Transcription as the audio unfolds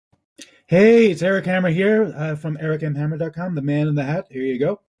Hey, it's Eric Hammer here from ericmhammer.com, the man in the hat. Here you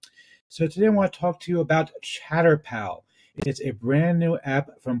go. So today I want to talk to you about ChatterPal. It's a brand new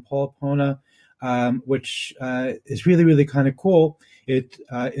app from Paul Pona, which is really, really kind of cool. It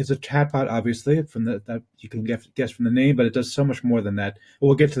is a chatbot, obviously, from that you can guess from the name, but it does so much more than that.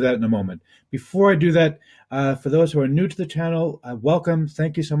 We'll get to that in a moment. Before I do that, for those who are new to the channel, welcome.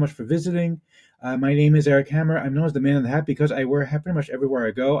 Thank you so much for visiting. My name is Eric Hammer. I'm known as the man in the hat because I wear a hat pretty much everywhere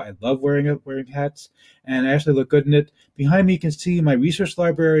I go. I love wearing hats, and I actually look good in it. Behind me, you can see my research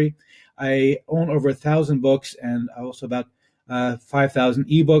library. I own over 1,000 books and also about 5,000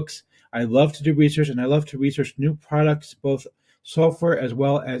 ebooks. I love to do research, and I love to research new products, both software as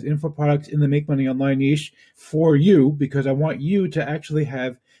well as info products in the Make Money Online niche for you, because I want you to actually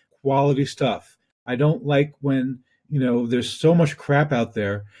have quality stuff. I don't like when, there's so much crap out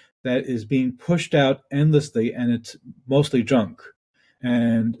there that is being pushed out endlessly, and it's mostly junk.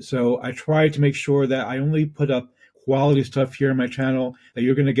 And so I try to make sure that I only put up quality stuff here on my channel that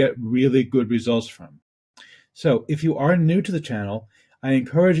you're going to get really good results from. So if you are new to the channel, I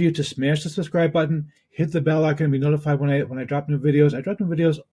encourage you to smash the subscribe button, hit the bell icon, and be notified when I drop new videos. I drop new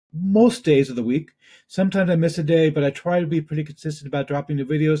videos most days of the week. Sometimes I miss a day, but I try to be pretty consistent about dropping new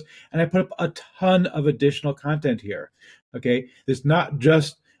videos, and I put up a ton of additional content here. Okay, there's not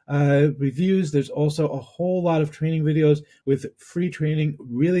just reviews. There's also a whole lot of training videos with free training,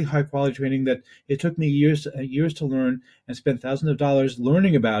 really high quality training that it took me years to learn and spent thousands of dollars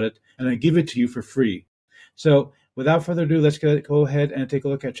learning about it, and I give it to you for free. So without further ado, let's go ahead and take a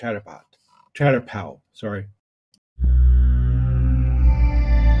look at ChatterPal. Sorry.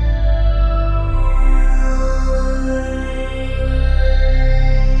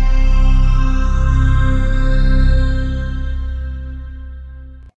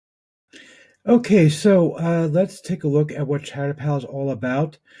 Okay, so let's take a look at what ChatterPal is all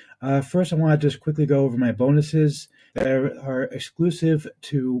about. First, I want to just quickly go over my bonuses that are exclusive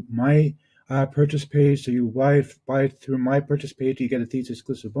to my purchase page. So you buy it through my purchase page, you get these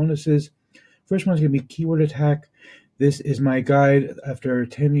exclusive bonuses. First one is going to be Keyword Attack. This is my guide after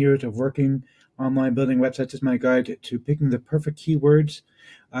 10 years of working online building websites. This is my guide to picking the perfect keywords.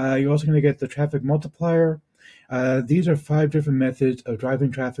 You're also going to get the Traffic Multiplier. These are 5 different methods of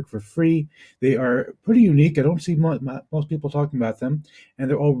driving traffic for free. They are pretty unique. I don't see most people talking about them, and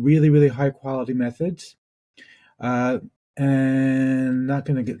they're all really, really high quality methods. And not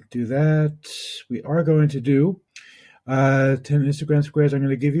going to do that. We are going to do 10 Instagram squares I'm going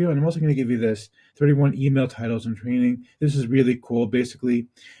to give you, and I'm also going to give you this 31 email titles and training. This is really cool. Basically,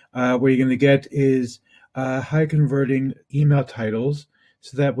 what you're going to get is high converting email titles,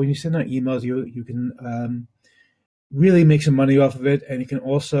 so that when you send out emails, you can really make some money off of it. And you can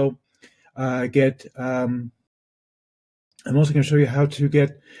also get, I'm also going to show you how to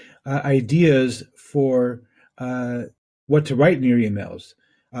get ideas for what to write in your emails.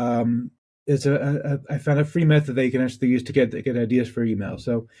 I found a free method that you can actually use to get ideas for emails.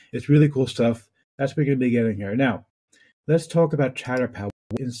 So it's really cool stuff. That's what we're going to be getting here. Now, let's talk about ChatterPal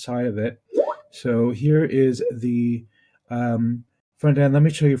inside of it. So here is the front end. Let me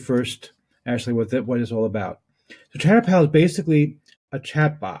show you first, actually, what it's all about. So ChatterPal is basically a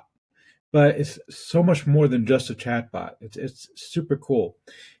chatbot, but it's so much more than just a chatbot. It's super cool.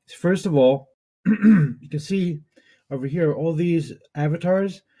 First of all, you can see over here all these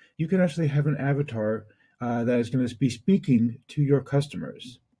avatars. You can actually have an avatar that is going to be speaking to your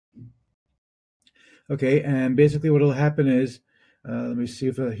customers. Okay, and basically what will happen is, let me see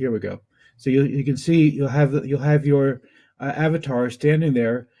if here we go. So you can see you'll have your avatar standing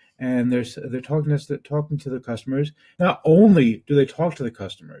there, and they're talking to the customers. Not only do they talk to the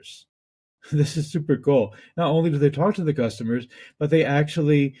customers, this is super cool. Not only do they talk to the customers, but they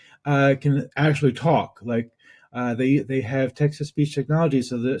actually can actually talk. Like they have text-to-speech technology,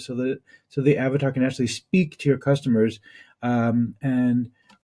 so the avatar can actually speak to your customers and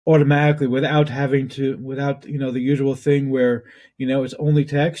automatically without the usual thing where it's only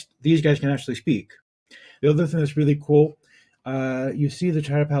text. These guys can actually speak. The other thing that's really cool, you see the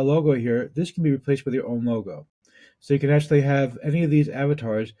ChatterPal logo here. This can be replaced with your own logo. So you can actually have any of these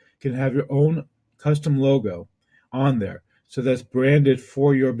avatars can have your own custom logo on there. So that's branded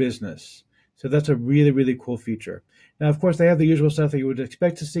for your business. So that's a really, really cool feature. Now, of course, they have the usual stuff that you would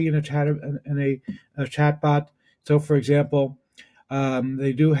expect to see in a chatbot. So, for example,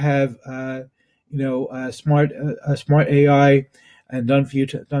 they do have smart AI and done for you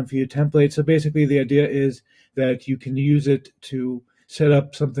templates. So basically, the idea is that you can use it to set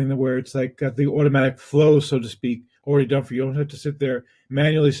up something where it's like got the automatic flow, so to speak, already done for you. You don't have to sit there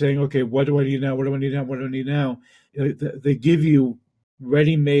manually saying, okay, what do I need now? What do I need now? What do I need now? They give you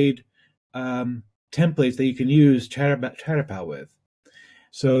ready-made templates that you can use ChatterPal with.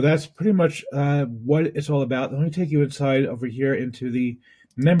 So that's pretty much what it's all about. Let me take you inside over here into the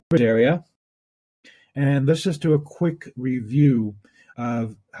members area. And let's just do a quick review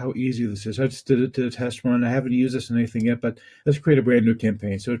of how easy this is. I just did a test run. I haven't used this in anything yet, but let's create a brand new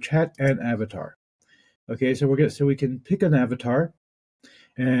campaign. So chat and avatar. Okay, so we can pick an avatar,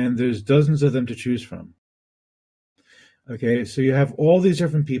 and there's dozens of them to choose from. Okay, so you have all these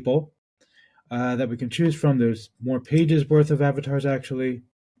different people that we can choose from. There's more pages worth of avatars actually.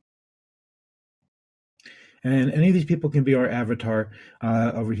 And any of these people can be our avatar.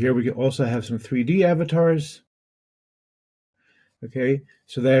 Over here, we can also have some 3D avatars. Okay,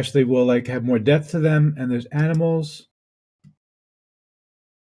 so they actually will like have more depth to them, and there's animals.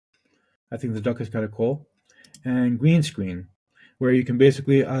 I think the duck is kind of cool. And green screen, where you can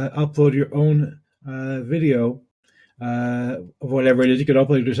basically upload your own video of whatever it is. You can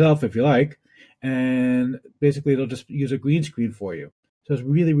upload it yourself if you like, and basically it'll just use a green screen for you. So it's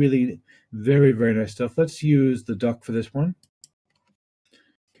really, really very, very nice stuff. Let's use the duck for this one.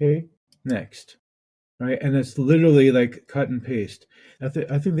 Okay, next. All right, and it's literally like cut and paste. I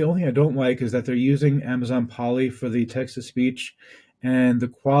think the only thing I don't like is that they're using Amazon Polly for the text-to-speech, and the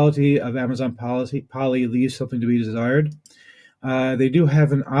quality of Amazon Polly leaves something to be desired. They do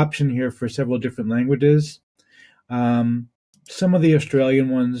have an option here for several different languages. Some of the Australian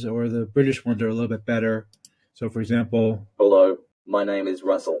ones or the British ones are a little bit better. So, for example, hello, my name is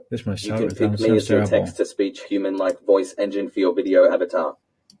Russell. This must you can pick me as your text-to-speech human-like voice engine for your video avatar.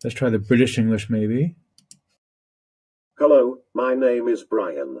 Let's try the British English, maybe. Hello, my name is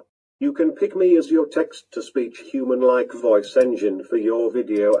Brian. You can pick me as your text-to-speech human-like voice engine for your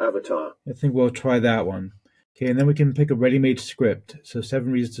video avatar. I think we'll try that one. Okay, and then we can pick a ready-made script. So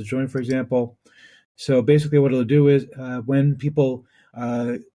 7 reasons to join, for example. So basically what it'll do is when people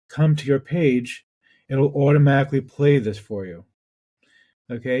come to your page, it'll automatically play this for you.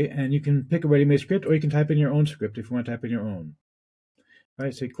 Okay, and you can pick a ready-made script, or you can type in your own script if you want to type in your own. All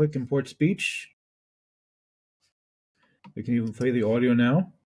right, so click import speech. We can even play the audio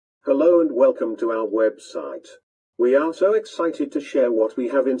now. Hello and welcome to our website. We are so excited to share what we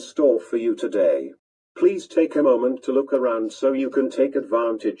have in store for you today. Please take a moment to look around so you can take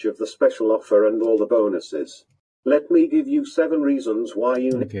advantage of the special offer and all the bonuses. Let me give you 7 reasons why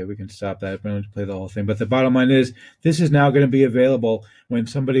you... Okay, we can stop that. We don't have to play the whole thing. But the bottom line is, this is now going to be available when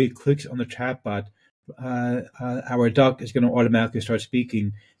somebody clicks on the chatbot. Our duck is going to automatically start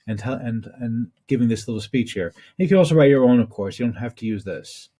speaking and giving this little speech here. You can also write your own, of course. You don't have to use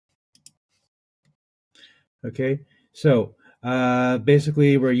this. Okay, so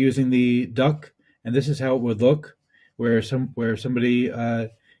basically we're using the duck, and this is how it would look, where somebody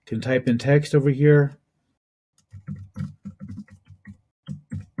can type in text over here.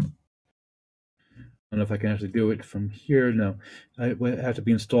 I don't know if I can actually do it from here. No, it would have to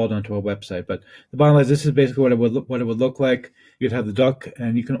be installed onto a website. But the bottom line is, this is basically what it would look like. You'd have the duck,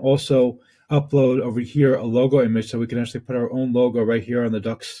 and you can also upload over here a logo image, so we can actually put our own logo right here on the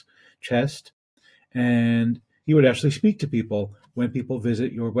duck's chest, and he would actually speak to people when people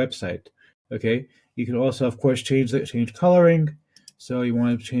visit your website. Okay, you can also, of course, change coloring. So you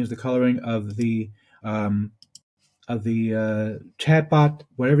want to change the coloring of the chatbot,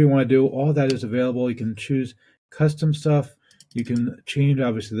 whatever you want to do, all that is available. You can choose custom stuff. You can change,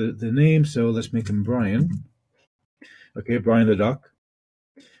 obviously, the name. So let's make him Brian. Okay, Brian the duck.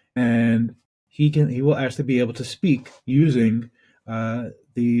 And he will actually be able to speak using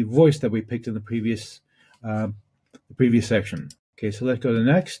the voice that we picked in the previous section. Okay, so let's go to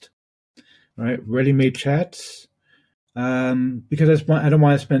next. All right, ready-made chats. Because I don't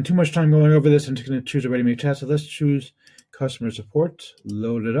want to spend too much time going over this, I'm just going to choose a ready-made chat. So let's choose customer support,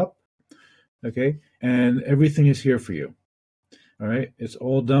 load it up. Okay, and everything is here for you. All right, it's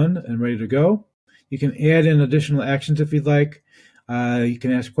all done and ready to go. You can add in additional actions if you'd like. You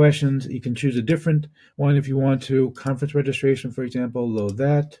can ask questions. You can choose a different one if you want to. Conference registration, for example, load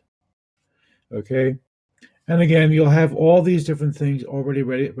that. Okay, and again, you'll have all these different things already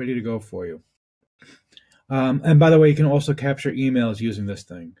ready to go for you. And by the way, you can also capture emails using this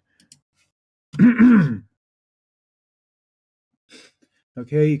thing.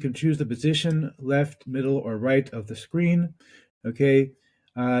 Okay, you can choose the position, left, middle, or right of the screen. Okay,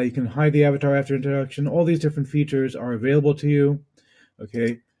 you can hide the avatar after introduction. All these different features are available to you.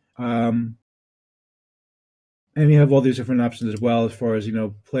 Okay, and you have all these different options as well as far as,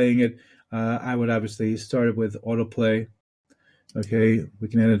 playing it. I would obviously start it with autoplay. Okay, we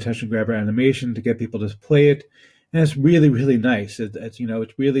can add an attention grabber animation to get people to play it, and it's really, really nice. It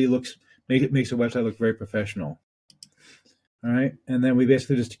really makes the website look very professional. All right, and then we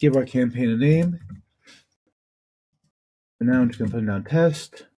basically just give our campaign a name. And now I'm just going to put down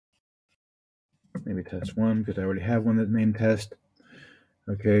test. Maybe test 1 because I already have one that's named test.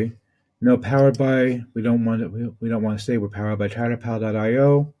 Okay. No powered by. We don't want to say we're powered by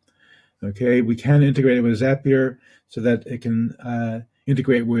ChatterPal.io. Okay. We can integrate it with Zapier so that it can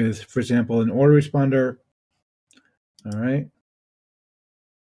integrate with, for example, an order responder. All right.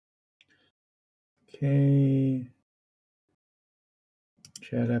 Okay.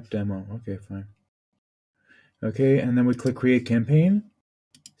 Chat app demo. Okay, fine. Okay, and then we click create campaign,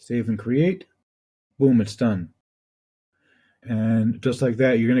 save and create. Boom, it's done. And just like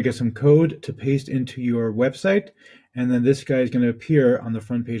that, you're going to get some code to paste into your website, and then this guy is going to appear on the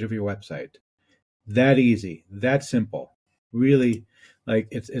front page of your website. That easy, that simple. Really, like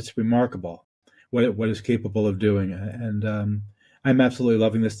it's remarkable what it's capable of doing, and I'm absolutely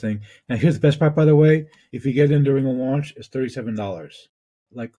loving this thing. Now, here's the best part, by the way: if you get in during the launch, it's $37.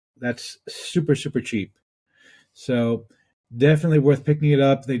 Like that's super cheap. So definitely worth picking it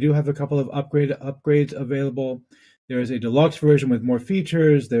up. They do have a couple of upgrades available. There is a deluxe version with more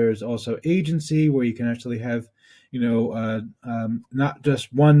features. There's also agency where you can actually have, not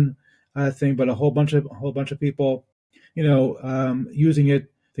just one thing, but a whole bunch of people, using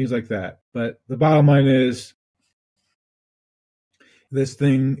it, things like that. But the bottom line is, this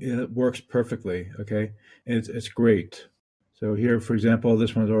thing works perfectly. Okay, it's great. So here, for example,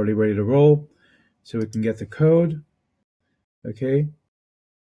 this one's already ready to roll. So we can get the code. Okay.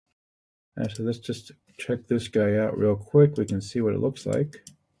 So let's just check this guy out real quick. We can see what it looks like.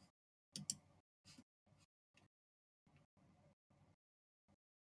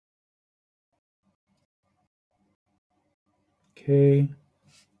 Okay.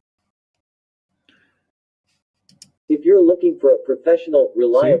 If you're looking for a professional,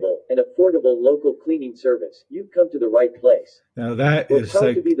 reliable, and affordable local cleaning service, you've come to the right place. Now that We're is proud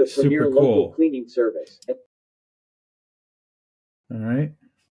like to be the premier super cool. local cleaning service. All right.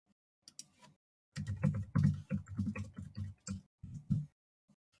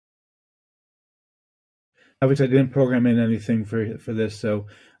 Obviously, I didn't program in anything for this, so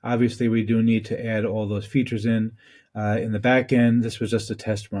obviously we do need to add all those features in the back end. This was just a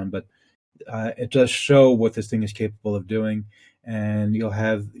test run, but it does show what this thing is capable of doing, and you'll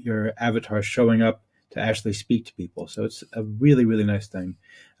have your avatar showing up to actually speak to people. So it's a really nice thing.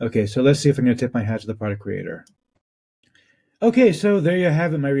 Okay, so let's see if I'm going to tip my hat to the product creator. Okay, so there you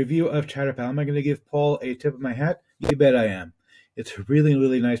have it, my review of ChatterPal. Am I going to give Paul a tip of my hat? You bet I am. It's a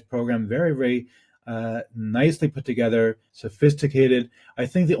really nice program, very nicely put together, sophisticated. I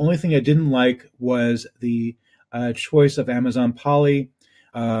think the only thing I didn't like was the choice of Amazon Polly.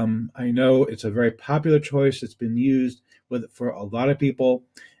 I know it's a very popular choice. It's been used for a lot of people,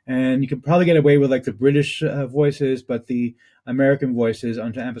 and you can probably get away with like the British voices, but the American voices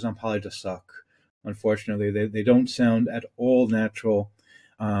on Amazon Polly just suck. Unfortunately, they don't sound at all natural,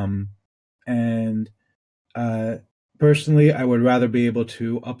 and personally, I would rather be able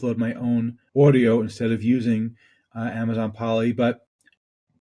to upload my own audio instead of using Amazon Polly, but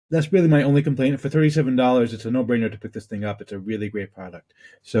that's really my only complaint. For $37, it's a no-brainer to pick this thing up. It's a really great product.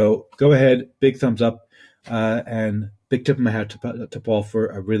 So go ahead, big thumbs up, and big tip of my hat to Paul for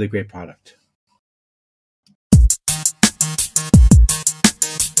a really great product.